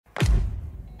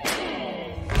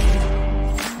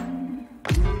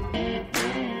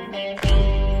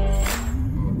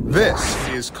This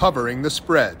is Covering the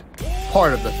Spread,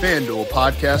 part of the FanDuel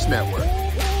Podcast Network.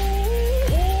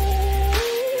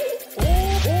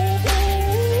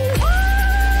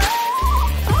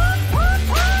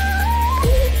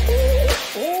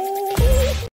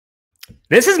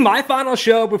 This is my final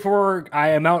show before I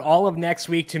am out all of next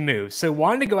week to move. So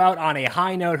wanted to go out on a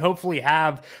high note, hopefully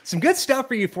have some good stuff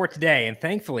for you for today. And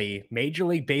thankfully, Major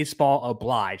League Baseball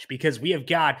obliged, because we have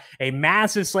got a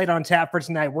massive slate on tap for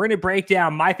tonight. We're going to break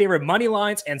down my favorite money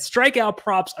lines and strikeout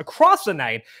props across the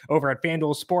night over at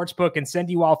FanDuel Sportsbook and send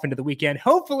you off into the weekend,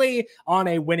 hopefully on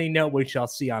a winning note. We shall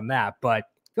see on that. But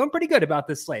feeling pretty good about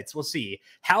this slate, so we'll see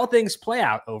how things play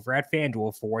out over at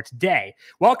FanDuel for today.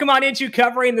 Welcome on into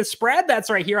Covering the Spread. That's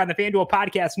right here on the FanDuel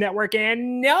Podcast Network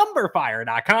and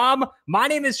numberFire.com. My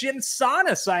name is Jim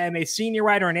Sanas. I am a senior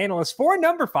writer and analyst for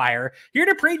numberFire, here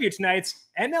to preview tonight's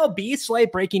MLB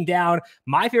slate, breaking down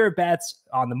my favorite bets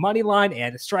on the money line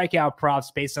and strikeout props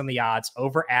based on the odds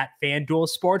over at FanDuel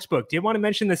Sportsbook. Did want to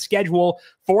mention the schedule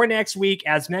for next week.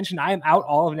 As mentioned, I am out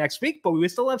all of next week, but we will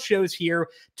still have shows here.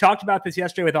 Talked about this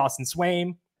yesterday with Austin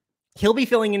Swain. He'll be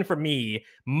filling in for me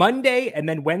Monday and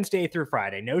then Wednesday through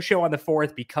Friday. No show on the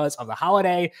 4th because of the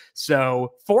holiday.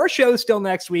 So 4 shows still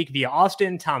next week via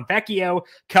Austin. Tom Vecchio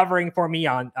covering for me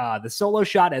on the solo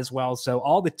shot as well. So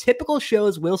all the typical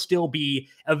shows will still be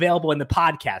available in the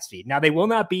podcast feed. Now, they will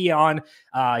not be on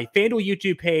FanDuel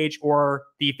YouTube page or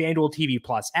the FanDuel TV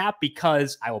Plus app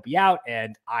because I will be out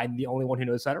and I'm the only one who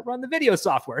knows how to run the video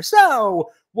software.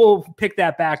 So we'll pick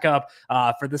that back up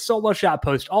for the solo shot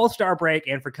post All-Star break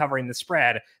and for covering the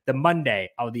spread the Monday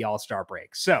of the All-Star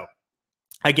break. So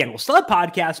again, we'll still have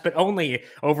podcasts, but only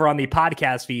over on the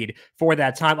podcast feed for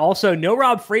that time. Also, no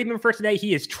Rob Friedman for today.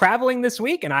 He is traveling this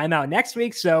week, and I'm out next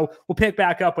week. So we'll pick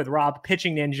back up with Rob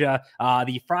Pitching Ninja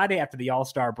the Friday after the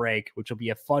All-Star break, which will be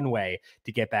a fun way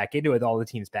to get back into it with all the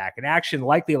teams back in action.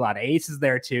 Likely a lot of aces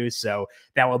there too, so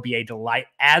that will be a delight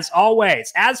as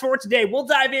always. As for today, we'll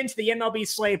dive into the MLB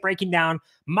slate, breaking down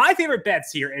my favorite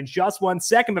bets here in just 1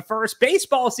 second. But first,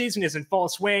 baseball season is in full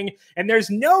swing, and there's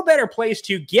no better place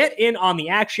to get in on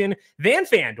the action than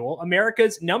FanDuel,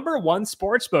 America's #1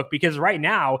 sportsbook, because right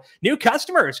now, new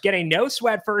customers get a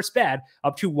no-sweat first bet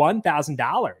up to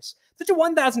 $1,000. That's a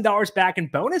 $1,000 back in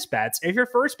bonus bets if your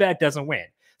first bet doesn't win.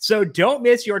 So don't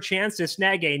miss your chance to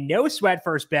snag a no-sweat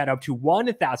first bet up to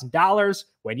 $1,000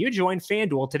 when you join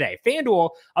FanDuel today.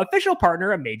 FanDuel, official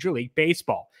partner of Major League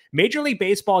Baseball. Major League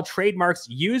Baseball trademarks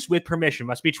used with permission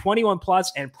must be 21 plus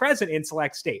and present in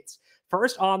select states.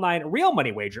 First online real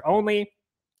money wager only.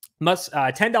 Must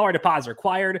 $10 deposit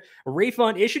required. A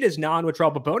refund issued as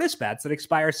non-withdrawable bonus bets that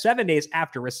expire 7 days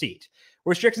after receipt.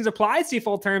 Restrictions apply. See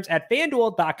full terms at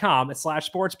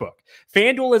FanDuel.com/sportsbook.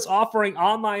 FanDuel is offering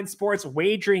online sports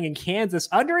wagering in Kansas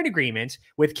under an agreement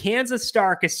with Kansas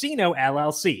Star Casino,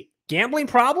 LLC. Gambling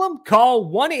problem?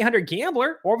 Call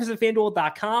 1-800-GAMBLER or visit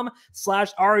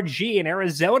FanDuel.com/RG in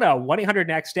Arizona,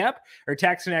 1-800-NEXT-STEP, or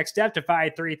text the next step to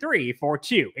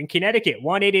 53342. In Connecticut,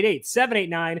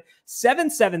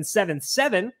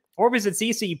 1-888-789-7777, or visit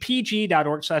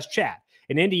ccpg.org/chat.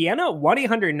 In Indiana,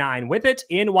 1-800-9-WITH-IT.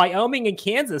 In Wyoming and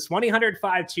Kansas,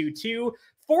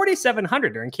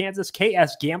 1-800-522-4700, or in Kansas,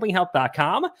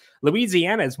 ksgamblinghelp.com.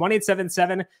 Louisiana is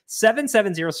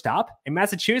 1-877-770-STOP. In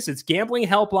Massachusetts,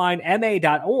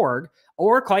 gamblinghelplinema.org,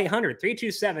 or call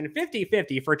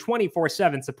 800-327-5050 for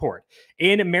 24/7 support.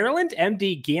 In Maryland,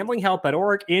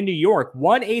 mdgamblinghelp.org. In New York,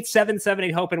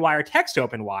 1-877-8-HOPE-NY, or text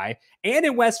HOPE-NY. And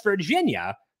in West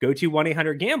Virginia, go to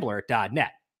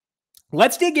 1-800-GAMBLER.net.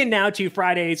 Let's dig in now to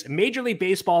Friday's Major League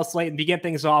Baseball slate and begin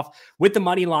things off with the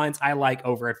money lines I like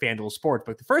over at FanDuel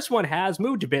Sportsbook. The first one has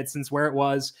moved a bit since where it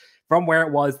was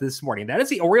this morning. That is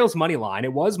the Orioles money line.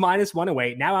 It was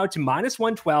 -108, now out to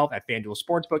 -112 at FanDuel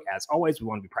Sportsbook. As always, we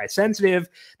want to be price sensitive.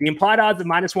 The implied odds of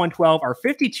 -112 are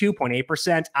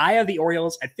 52.8%. I have the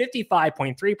Orioles at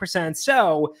 55.3%.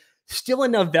 So still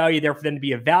enough value there for them to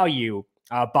be a value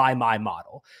by my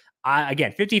model.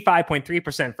 Again,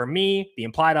 55.3% for me. The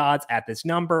implied odds at this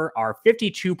number are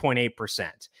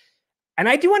 52.8%. And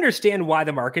I do understand why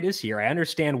the market is here. I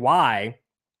understand why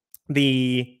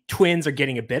the Twins are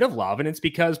getting a bit of love, and it's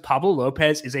because Pablo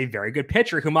Lopez is a very good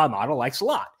pitcher who my model likes a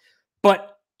lot.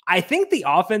 But I think the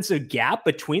offensive gap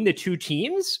between the two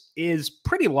teams is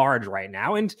pretty large right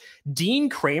now, and Dean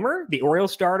Kramer, the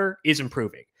Orioles starter, is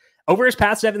improving. Over his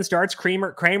past 7 starts,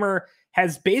 Kramer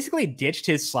has basically ditched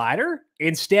his slider,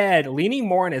 instead leaning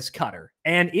more on his cutter.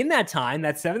 And in that time,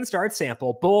 that 7-start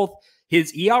sample, both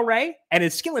his ERA and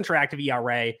his skill interactive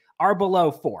ERA are below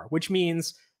 4, which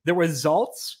means the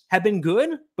results have been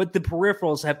good, but the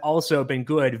peripherals have also been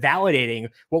good, validating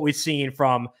what we've seen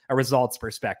from a results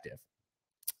perspective.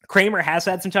 Kramer has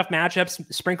had some tough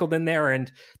matchups sprinkled in there, and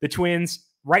the Twins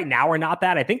right now are not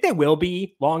that. I think they will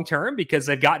be long-term because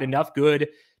they've gotten enough good,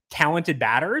 talented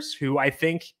batters who I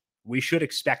think we should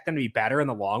expect them to be better in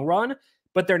the long run,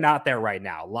 but they're not there right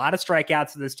now. A lot of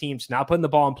strikeouts to this team's not putting the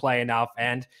ball in play enough,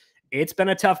 and it's been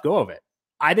a tough go of it.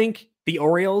 I think the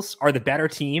Orioles are the better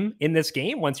team in this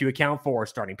game once you account for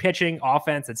starting pitching,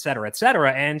 offense, et cetera, et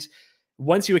cetera. And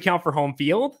once you account for home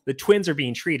field, the Twins are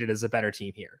being treated as a better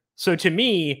team here. So to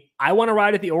me, I want to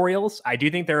ride with the Orioles. I do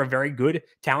think they're a very good,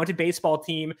 talented baseball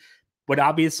team. Would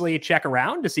obviously check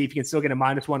around to see if you can still get a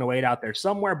 -108 out there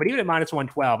somewhere. But even at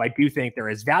 -112, I do think there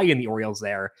is value in the Orioles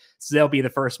there. So they'll be the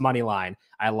first money line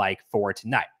I like for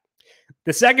tonight.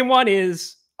 The second one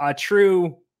is a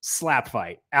true slap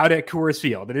fight out at Coors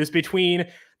Field. It is between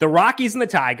the Rockies and the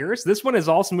Tigers. This one has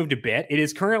also moved a bit. It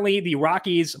is currently the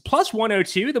Rockies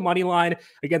 +102, the money line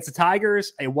against the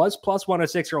Tigers. It was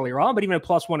 +106 earlier on, but even at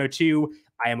 +102,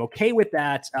 I am okay with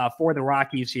that for the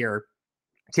Rockies here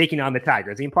taking on the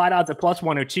Tigers. The implied odds at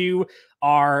 +102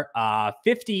 are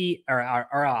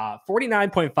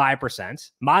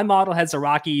 49.5%. My model has the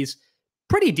Rockies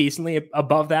pretty decently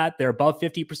above that. They're above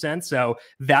 50%, so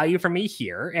value for me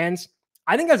here. And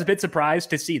I think I was a bit surprised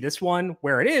to see this one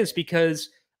where it is because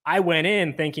I went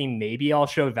in thinking maybe I'll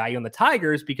show value on the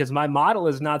Tigers because my model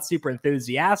is not super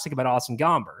enthusiastic about Austin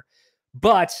Gomber.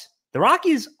 But the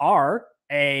Rockies are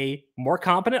a more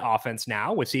competent offense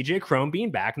now with CJ Cron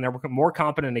being back, and they're more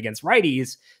competent against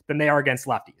righties than they are against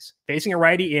lefties. Facing a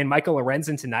righty in Michael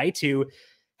Lorenzen tonight, who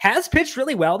has pitched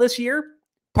really well this year.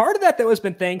 Part of that, though, has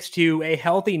been thanks to a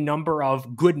healthy number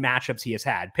of good matchups he has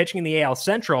had. Pitching in the AL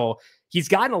Central, he's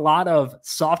gotten a lot of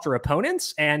softer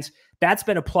opponents, and that's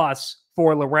been a plus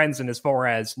for Lorenzen as far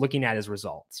as looking at his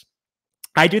results.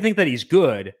 I do think that he's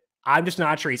good. I'm just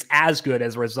not sure he's as good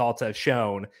as the results have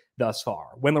shown thus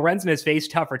far. When Lorenzen has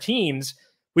faced tougher teams,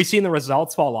 we've seen the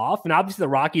results fall off, and obviously the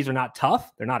Rockies are not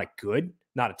tough. They're not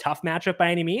a tough matchup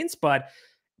by any means, but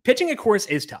pitching, of course,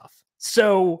 is tough.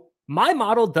 So my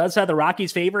model does have the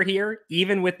Rockies' favor here,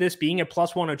 even with this being at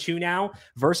 +102 now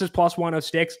versus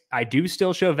 +106. I do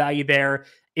still show value there.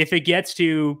 If it gets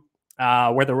to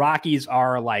where the Rockies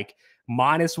are like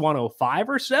 -105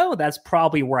 or so, that's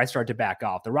probably where I start to back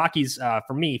off. The Rockies,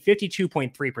 for me,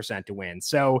 52.3% to win.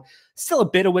 So still a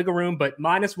bit of wiggle room, but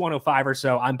 -105 or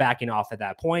so, I'm backing off at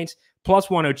that point.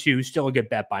 +102, still a good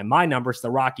bet by my numbers.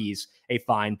 The Rockies, a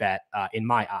fine bet in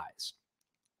my eyes.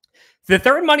 The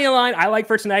third money line I like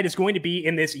for tonight is going to be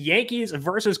in this Yankees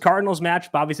versus Cardinals match.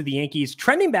 Obviously, the Yankees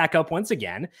trending back up once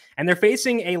again, and they're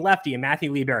facing a lefty in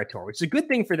Matthew Liberatore, which is a good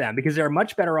thing for them because they're a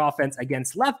much better offense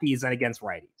against lefties than against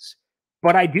righties.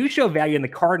 But I do show value in the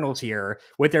Cardinals here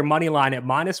with their money line at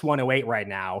 -108 right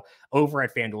now over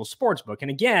at FanDuel Sportsbook. And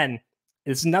again,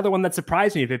 it's another one that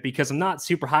surprised me a bit because I'm not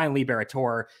super high on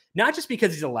Liberatore, not just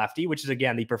because he's a lefty, which is,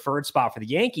 again, the preferred spot for the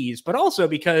Yankees, but also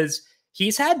because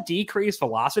he's had decreased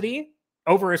velocity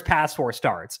over his past 4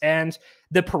 starts. And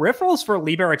the peripherals for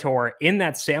Liberatore in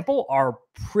that sample are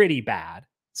pretty bad.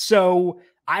 So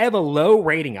I have a low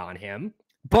rating on him,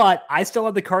 but I still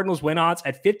have the Cardinals win odds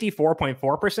at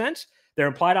 54.4%. Their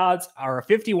implied odds are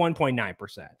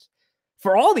 51.9%.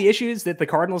 For all the issues that the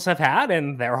Cardinals have had,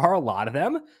 and there are a lot of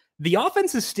them, the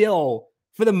offense is still,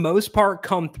 for the most part,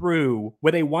 come through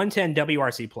with a 110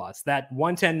 WRC+. That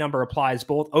 110 number applies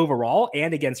both overall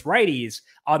and against righties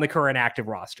on the current active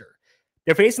roster.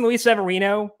 They're facing Luis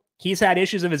Severino. He's had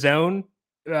issues of his own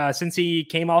since he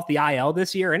came off the IL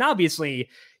this year. And obviously,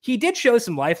 he did show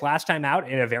some life last time out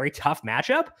in a very tough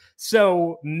matchup.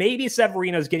 So maybe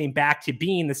Severino's getting back to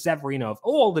being the Severino of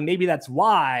old. And maybe that's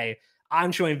why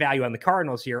I'm showing value on the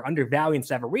Cardinals here, undervaluing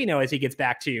Severino as he gets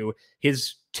back to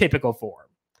his typical form.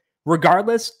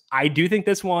 Regardless, I do think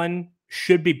this one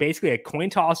should be basically a coin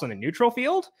toss on a neutral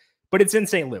field, but it's in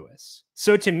St. Louis.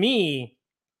 So to me,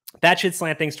 that should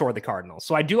slant things toward the Cardinals.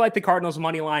 So I do like the Cardinals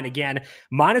money line. Again,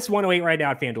 -108 right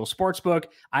now at FanDuel Sportsbook.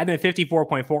 I've been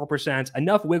 54.4%.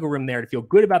 Enough wiggle room there to feel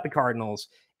good about the Cardinals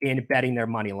in betting their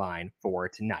money line for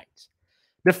tonight.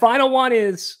 The final one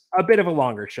is a bit of a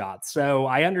longer shot. So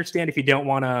I understand if you don't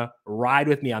want to ride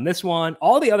with me on this one.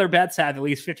 All the other bets have at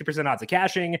least 50% odds of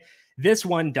cashing. This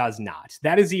one does not.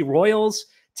 That is the Royals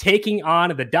taking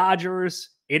on the Dodgers.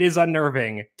 It is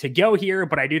unnerving to go here,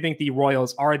 but I do think the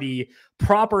Royals are the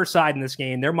proper side in this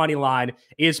game. Their money line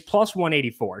is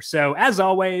 +184. So as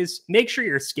always, make sure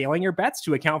you're scaling your bets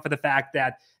to account for the fact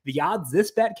that the odds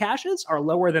this bet cashes are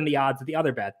lower than the odds that the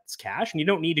other bets cash, and you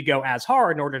don't need to go as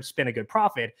hard in order to spin a good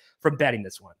profit from betting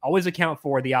this one. Always account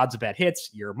for the odds a bet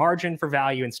hits, your margin for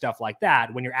value, and stuff like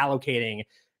that when you're allocating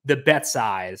the bet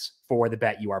size for the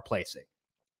bet you are placing.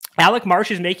 Alec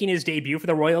Marsh is making his debut for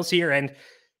the Royals here, and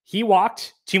He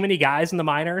walked too many guys in the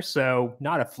minors, so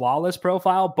not a flawless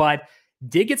profile, but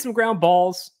did get some ground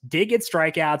balls, did get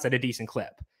strikeouts at a decent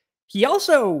clip. He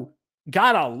also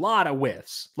got a lot of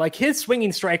whiffs. Like his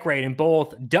swinging strike rate in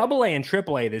both AA and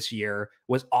AAA this year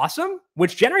was awesome,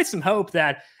 which generates some hope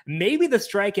that maybe the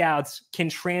strikeouts can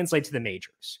translate to the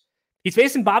majors. He's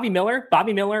facing Bobby Miller.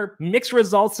 Bobby Miller, mixed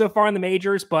results so far in the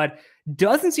majors, but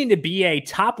doesn't seem to be a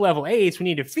top-level ace we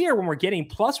need to fear when we're getting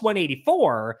plus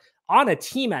 184 on a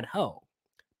team at home.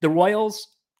 The Royals,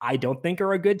 I don't think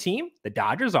are a good team. The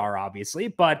Dodgers are, obviously,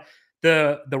 but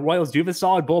the Royals do have a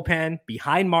solid bullpen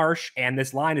behind Marsh, and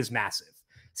this line is massive.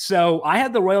 So I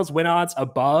had the Royals win odds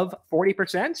above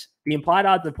 40%. The implied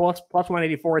odds of plus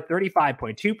 184,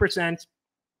 35.2%.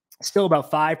 Still about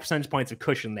 5 percentage points of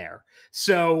cushion there.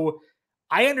 So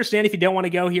I understand if you don't want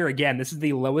to go here. Again, this is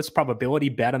the lowest probability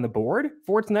bet on the board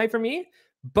for tonight for me,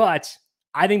 but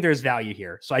I think there's value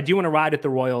here. So I do want to ride at the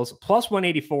Royals. Plus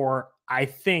 184, I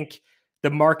think the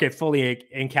market fully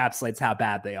encapsulates how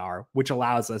bad they are, which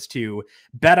allows us to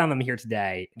bet on them here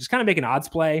today. Just kind of make an odds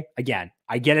play. Again,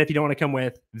 I get it if you don't want to come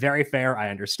with. Very fair,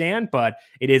 I understand, but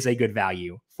it is a good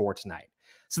value for tonight.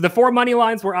 So the 4 money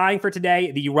lines we're eyeing for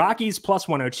today, the Rockies plus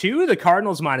 102, the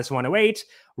Cardinals minus 108,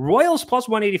 Royals plus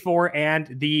 184,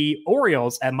 and the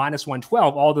Orioles at minus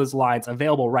 112. All those lines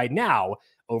available right now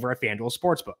over at FanDuel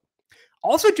Sportsbook.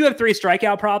 Also do have 3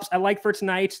 strikeout props I like for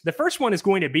tonight. The first one is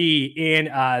going to be in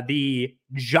the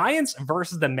Giants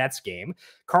versus the Mets game.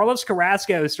 Carlos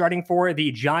Carrasco starting for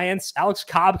the Giants. Alex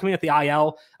Cobb coming out the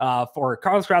IL for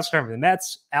Carlos Carrasco starting for the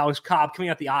Mets. Alex Cobb coming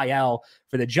out the IL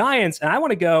for the Giants. And I want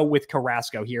to go with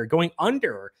Carrasco here, going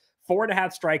under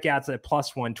 4.5 strikeouts at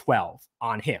plus 112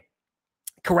 on him.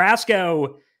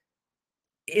 Carrasco,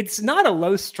 it's not a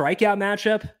low strikeout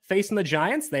matchup facing the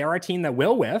Giants. They are a team that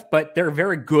will whiff, but they're a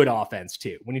very good offense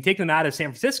too. When you take them out of San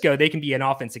Francisco, they can be an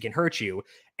offense that can hurt you.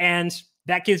 And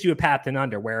that gives you a path to an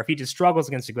under, where if he just struggles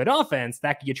against a good offense,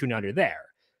 that could get you an under there.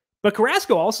 But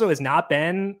Carrasco also has not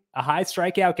been a high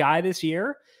strikeout guy this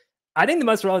year. I think the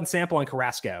most relevant sample on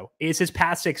Carrasco is his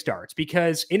past 6 starts,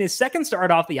 because in his second start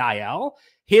off the IL,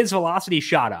 his velocity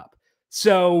shot up.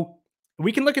 So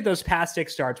we can look at those past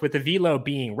 6 starts with the velo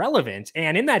being relevant.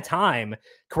 And in that time,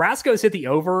 Carrasco's hit the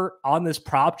over on this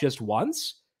prop just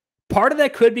once. Part of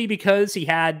that could be because he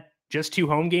had just 2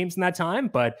 home games in that time,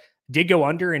 but did go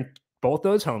under in both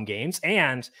those home games.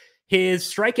 And his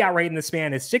strikeout rate in the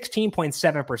span is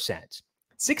 16.7%.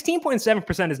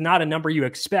 16.7% is not a number you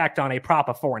expect on a prop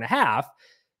of 4.5.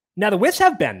 Now, the whiffs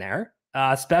have been there,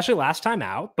 especially last time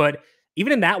out, but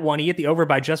even in that one, he hit the over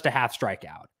by just a half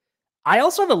strikeout. I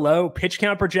also have a low pitch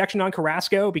count projection on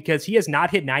Carrasco because he has not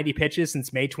hit 90 pitches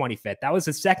since May 25th. That was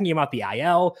his second game out the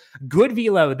IL. Good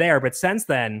velo there, but since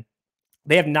then,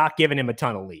 they have not given him a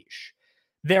ton of leash.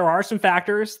 There are some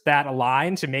factors that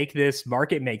align to make this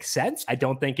market make sense. I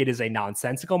don't think it is a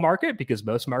nonsensical market because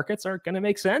most markets are going to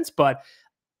make sense, but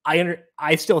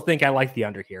I still think I like the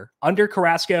under here. Under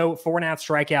Carrasco,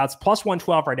 4.5 strikeouts, plus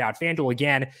 112 right now at FanDuel.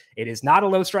 Again, it is not a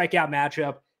low strikeout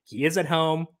matchup. He is at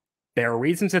home. There are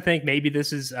reasons to think maybe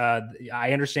this is,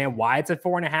 I understand why it's at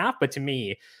 4.5, but to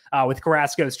me, with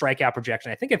Carrasco's strikeout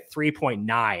projection, I think at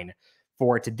 3.9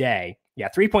 for today. Yeah,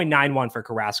 3.91 for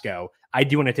Carrasco. I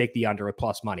do want to take the under with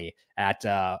plus money at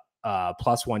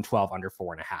plus 112 under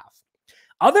 4.5.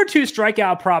 Other 2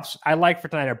 strikeout props I like for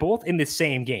tonight are both in the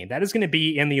same game. That is going to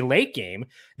be in the late game.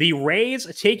 The Rays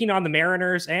taking on the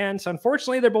Mariners, and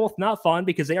unfortunately, they're both not fun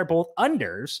because they are both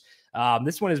unders.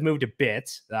 This one has moved a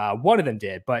bit. One of them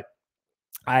did, but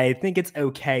I think it's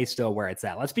okay still where it's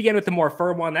at. Let's begin with the more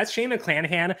firm one. That's Shane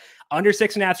McClanahan, under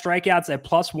 6.5 strikeouts at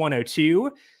plus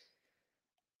 102.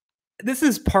 This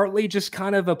is partly just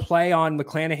kind of a play on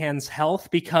McClanahan's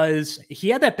health because he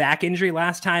had that back injury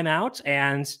last time out,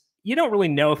 and you don't really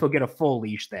know if he'll get a full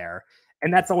leash there.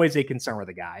 And that's always a concern with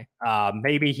the guy.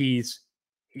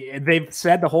 They've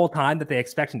said the whole time that they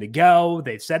expect him to go.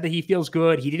 They've said that he feels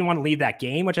good. He didn't want to leave that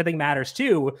game, which I think matters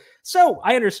too. So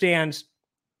I understand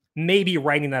maybe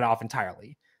writing that off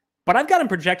entirely. But I've got him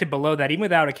projected below that, even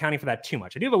without accounting for that too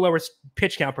much. I do have a lower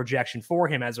pitch count projection for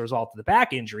him as a result of the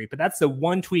back injury, but that's the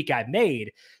one tweak I've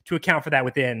made to account for that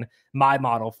within my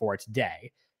model for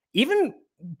today. Even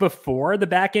before the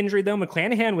back injury, though,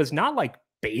 McClanahan was not like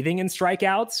bathing in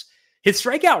strikeouts. His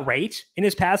strikeout rate in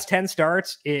his past 10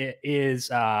 starts is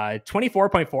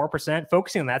 24.4%,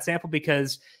 focusing on that sample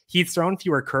because he's thrown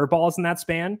fewer curveballs in that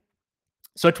span.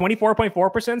 So 24.4%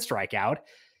 strikeout.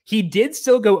 He did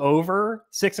still go over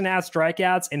 6.5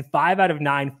 strikeouts in 5 out of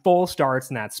 9 full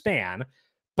starts in that span,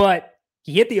 but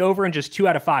he hit the over in just 2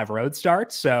 out of 5 road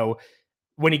starts. So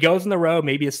when he goes on the road,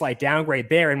 maybe a slight downgrade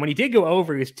there. And when he did go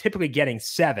over, he was typically getting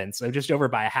 7, so just over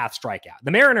by a half strikeout.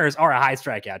 The Mariners are a high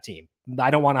strikeout team.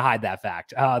 I don't want to hide that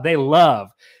fact. They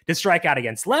love to strike out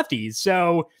against lefties.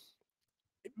 So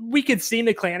we could see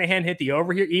McClanahan hit the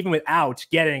over here, even without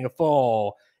getting a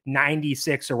full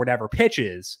 96 or whatever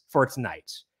pitches for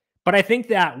tonight. But I think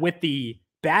that with the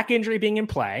back injury being in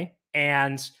play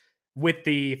and with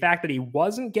the fact that he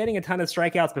wasn't getting a ton of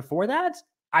strikeouts before that,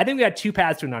 I think we got 2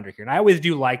 paths to an under here. And I always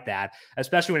do like that,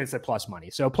 especially when it's at plus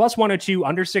money. So plus 102,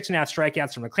 under 6.5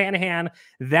 strikeouts from McClanahan.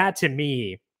 That to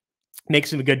me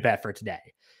makes him a good bet for today.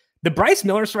 The Bryce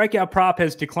Miller strikeout prop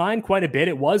has declined quite a bit.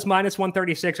 It was minus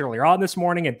 136 earlier on this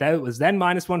morning. It was then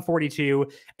minus 142.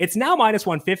 It's now minus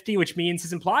 150, which means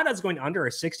his implied odds going under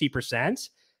are 60%.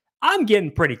 I'm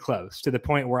getting pretty close to the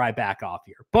point where I back off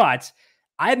here. But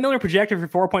I had Miller projected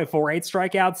for 4.48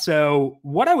 strikeouts. So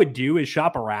what I would do is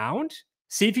shop around,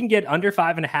 see if you can get under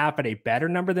 5.5 at a better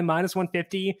number than minus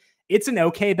 150. It's an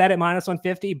okay bet at minus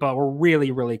 150, but we're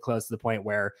really, really close to the point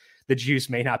where the juice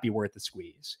may not be worth the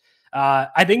squeeze.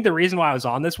 I think the reason why I was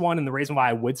on this one and the reason why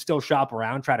I would still shop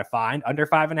around, try to find under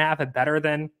 5.5 at better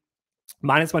than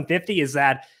minus 150 is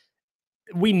that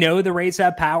we know the Rays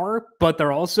have power, but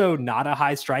they're also not a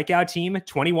high strikeout team.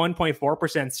 21.4%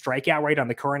 strikeout rate on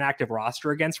the current active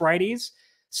roster against righties.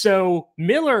 So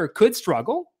Miller could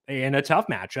struggle in a tough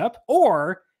matchup,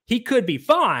 or he could be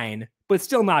fine, but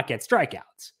still not get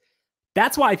strikeouts.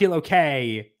 That's why I feel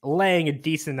okay laying a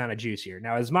decent amount of juice here.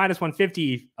 Now, is minus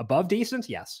 150 above decent?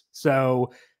 Yes.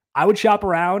 So I would shop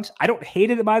around. I don't hate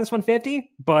it at minus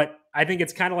 150, but I think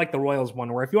it's kind of like the Royals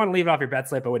one where if you want to leave it off your bet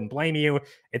slip, I wouldn't blame you.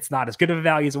 It's not as good of a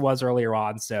value as it was earlier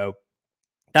on. So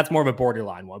that's more of a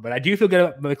borderline one. But I do feel good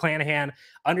about McClanahan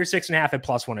under 6.5 at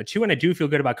plus 102. And I do feel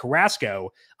good about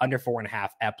Carrasco under 4.5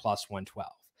 at plus 112.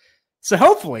 So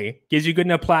hopefully gives you a good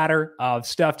enough platter of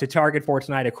stuff to target for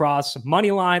tonight across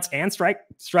money lines and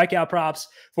strikeout props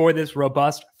for this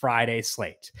robust Friday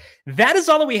slate. That is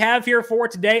all that we have here for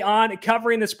today on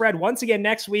Covering the Spread. Once again,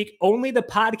 next week, only the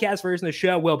podcast version of the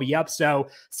show will be up. So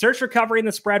search for Covering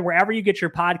the Spread wherever you get your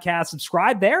podcast.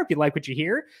 Subscribe there if you like what you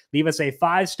hear. Leave us a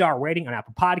 5-star rating on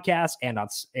Apple Podcasts and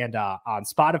on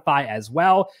Spotify as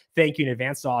well. Thank you in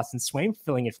advance to Austin Swain for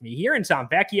filling in for me here and Tom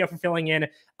Vecchio for filling in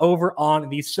over on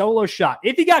the solo shot.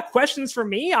 If you got questions for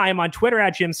me, I am on Twitter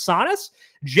at Jim Sannes,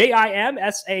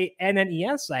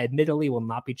 JimSannes. I admittedly will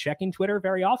not be checking Twitter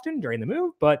very often during the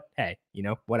move, but hey,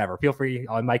 whatever. Feel free.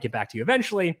 I might get back to you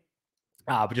eventually,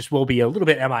 but just will be a little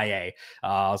bit MIA. So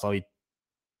I'll be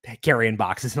carrying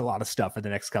boxes and a lot of stuff for the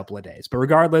next couple of days. But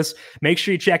regardless, make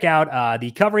sure you check out the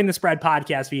Covering the Spread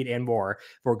podcast feed and more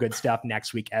for good stuff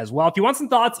next week as well. If you want some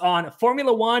thoughts on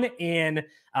Formula One in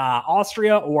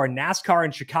Austria or NASCAR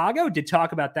in Chicago, did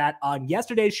talk about that on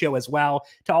yesterday's show as well,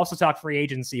 to also talk free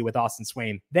agency with Austin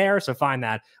Swain there. So find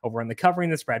that over on the Covering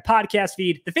the Spread podcast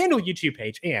feed, the FanDuel YouTube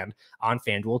page, and on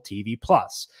FanDuel TV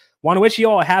Plus. Want to wish you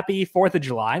all a happy 4th of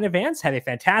July in advance. Have a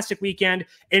fantastic weekend.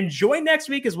 Enjoy next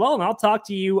week as well, and I'll talk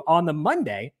to you on the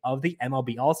Monday of the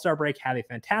MLB All-Star break. Have a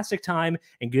fantastic time,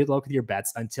 and good luck with your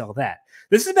bets until then.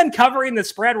 This has been Covering the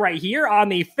Spread right here on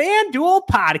the FanDuel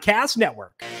Podcast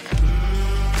Network.